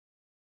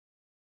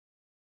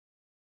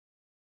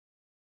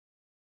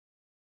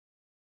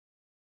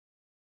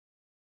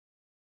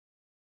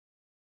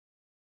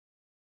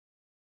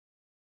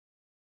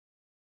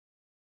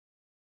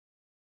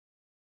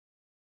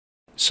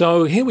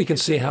So here we can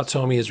see how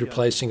Tommy is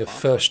replacing a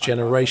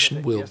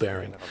first-generation wheel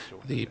bearing.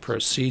 The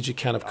procedure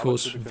can, of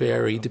course,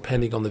 vary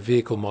depending on the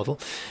vehicle model.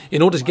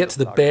 In order to get to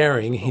the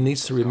bearing, he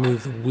needs to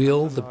remove the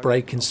wheel, the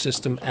braking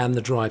system, and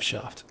the drive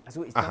shaft.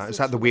 Is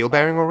that the wheel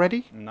bearing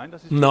already?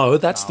 No,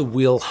 that's the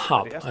wheel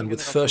hub, and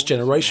with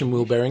first-generation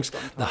wheel bearings,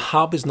 the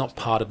hub is not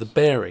part of the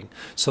bearing,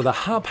 so the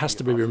hub has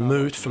to be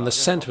removed from the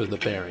center of the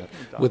bearing.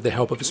 With the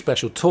help of a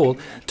special tool,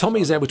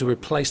 Tommy is able to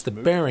replace the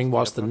bearing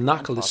whilst the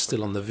knuckle is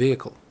still on the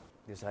vehicle.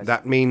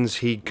 That means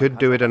he could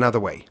do it another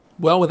way.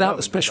 Well, without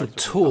the special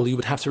tool, you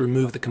would have to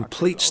remove the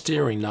complete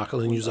steering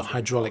knuckle and use a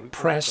hydraulic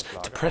press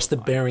to press the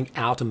bearing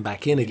out and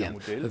back in again.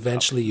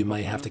 Eventually, you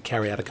may have to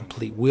carry out a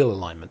complete wheel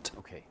alignment.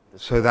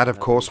 So that, of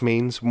course,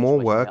 means more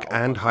work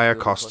and higher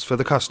costs for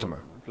the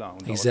customer.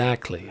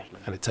 Exactly,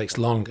 and it takes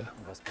longer.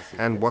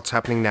 And what's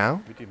happening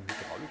now?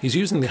 He's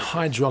using the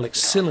hydraulic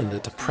cylinder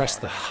to press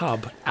the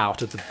hub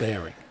out of the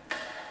bearing.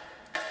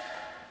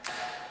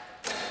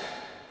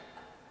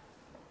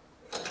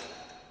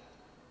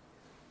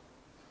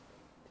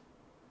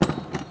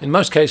 In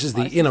most cases,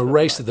 the inner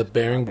race of the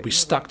bearing will be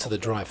stuck to the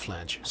drive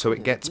flange. So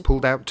it gets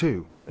pulled out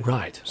too?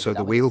 Right. So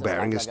the wheel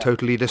bearing is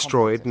totally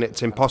destroyed and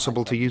it's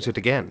impossible to use it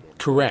again?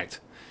 Correct.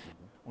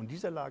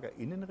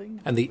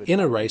 And the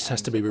inner race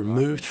has to be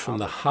removed from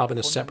the hub in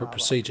a separate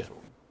procedure.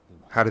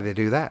 How do they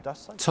do that?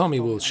 Tommy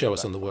will show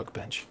us on the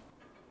workbench.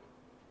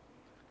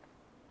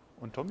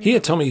 Here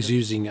Tommy is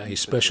using a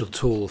special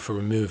tool for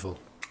removal.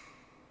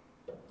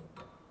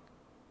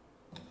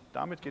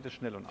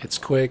 It's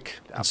quick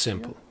and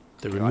simple.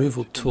 The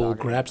removal tool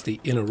grabs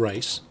the inner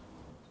race.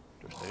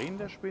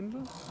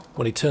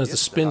 When he turns the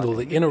spindle,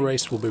 the inner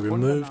race will be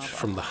removed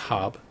from the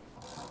hub.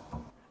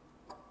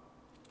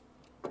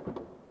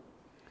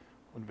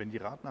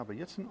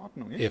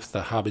 If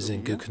the hub is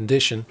in good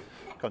condition,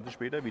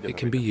 it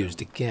can be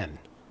used again.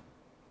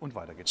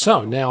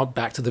 So now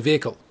back to the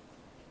vehicle.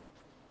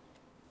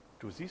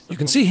 You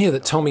can see here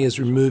that Tommy is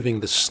removing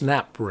the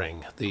snap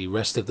ring. The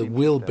rest of the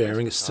wheel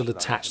bearing is still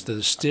attached to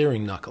the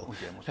steering knuckle,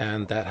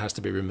 and that has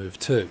to be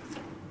removed too.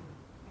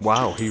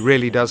 Wow, he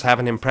really does have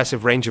an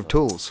impressive range of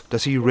tools.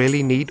 Does he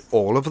really need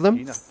all of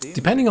them?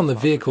 Depending on the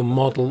vehicle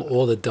model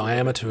or the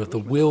diameter of the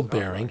wheel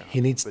bearing,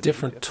 he needs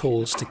different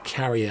tools to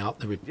carry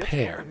out the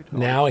repair.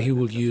 Now he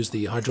will use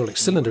the hydraulic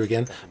cylinder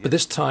again, but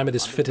this time it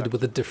is fitted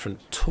with a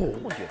different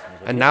tool.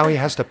 And now he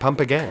has to pump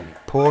again.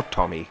 Poor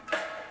Tommy.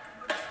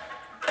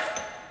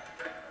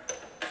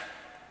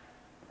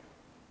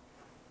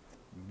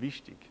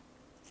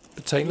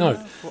 But take note,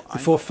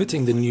 before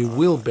fitting the new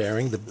wheel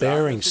bearing, the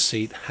bearing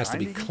seat has to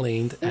be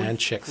cleaned and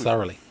checked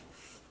thoroughly.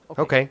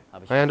 Okay,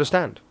 I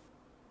understand.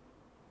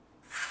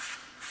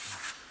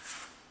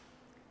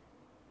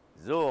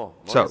 So,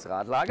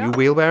 new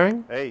wheel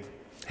bearing?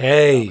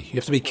 Hey, you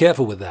have to be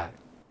careful with that.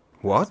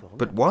 What?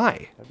 But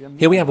why?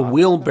 Here we have a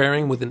wheel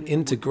bearing with an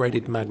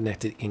integrated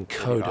magnetic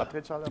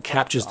encoder. It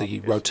captures the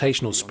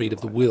rotational speed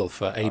of the wheel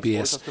for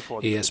ABS,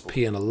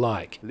 ESP and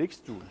alike.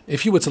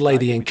 If you were to lay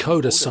the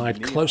encoder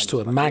side close to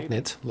a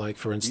magnet, like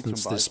for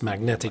instance this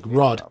magnetic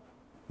rod,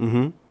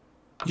 you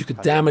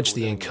could damage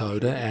the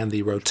encoder and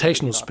the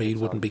rotational speed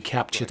wouldn't be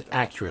captured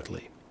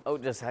accurately.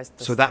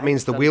 So that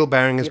means the wheel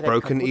bearing is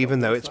broken even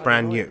though it's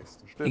brand new.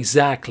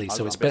 Exactly,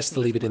 so it's best to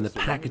leave it in the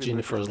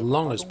packaging for as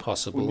long as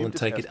possible and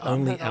take it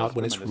only out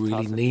when it's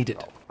really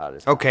needed.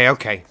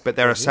 Okay, but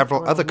there are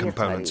several other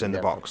components in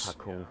the box.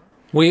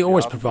 We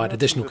always provide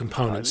additional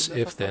components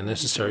if they're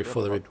necessary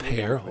for the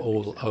repair,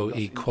 all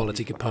OE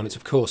quality components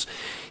of course.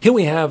 Here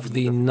we have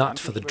the nut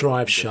for the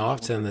drive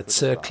shaft and the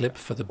circlip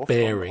for the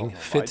bearing,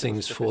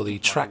 fittings for the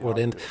track rod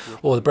end,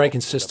 or the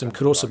braking system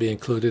could also be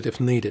included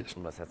if needed.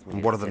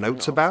 And what are the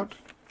notes about?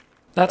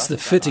 That's the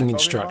fitting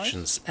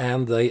instructions,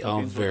 and they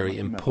are very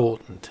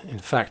important. In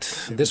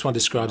fact, this one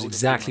describes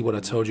exactly what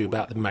I told you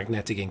about the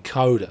magnetic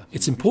encoder.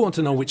 It's important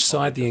to know which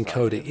side the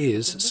encoder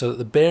is so that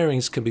the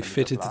bearings can be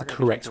fitted the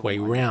correct way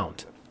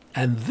round.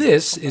 And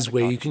this is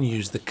where you can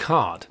use the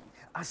card.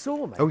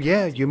 Oh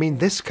yeah, you mean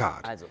this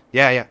card?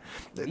 Yeah.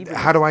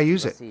 How do I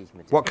use it?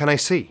 What can I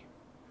see?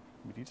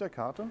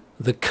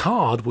 The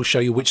card will show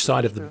you which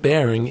side of the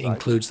bearing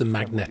includes the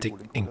magnetic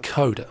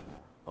encoder.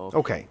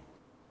 Okay.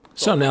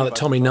 So now that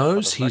Tommy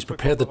knows, he's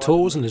prepared the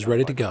tools and is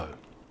ready to go.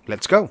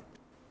 Let's go.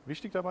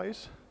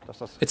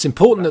 It's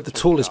important that the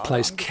tool is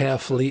placed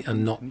carefully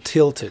and not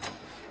tilted.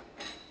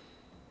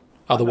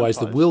 Otherwise,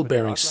 the wheel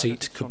bearing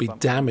seat could be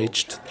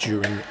damaged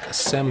during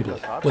assembly.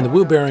 When the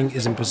wheel bearing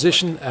is in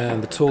position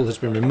and the tool has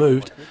been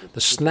removed,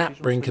 the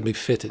snap ring can be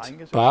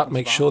fitted, but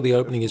make sure the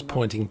opening is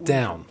pointing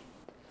down.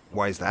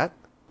 Why is that?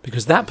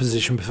 Because that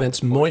position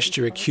prevents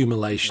moisture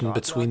accumulation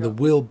between the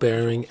wheel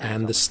bearing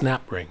and the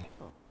snap ring.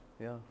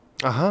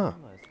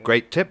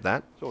 Great tip,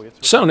 that.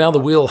 So now the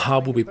wheel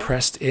hub will be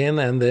pressed in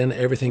and then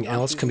everything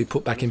else can be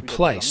put back in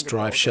place.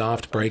 Drive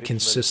shaft, braking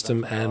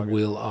system and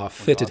wheel are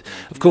fitted.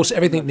 Of course,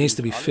 everything needs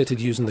to be fitted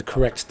using the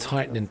correct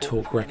tightening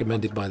torque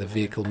recommended by the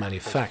vehicle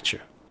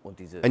manufacturer.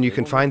 And you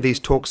can find these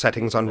torque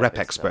settings on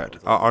REPXPERT,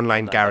 our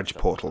online garage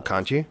portal,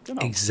 can't you?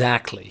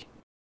 Exactly.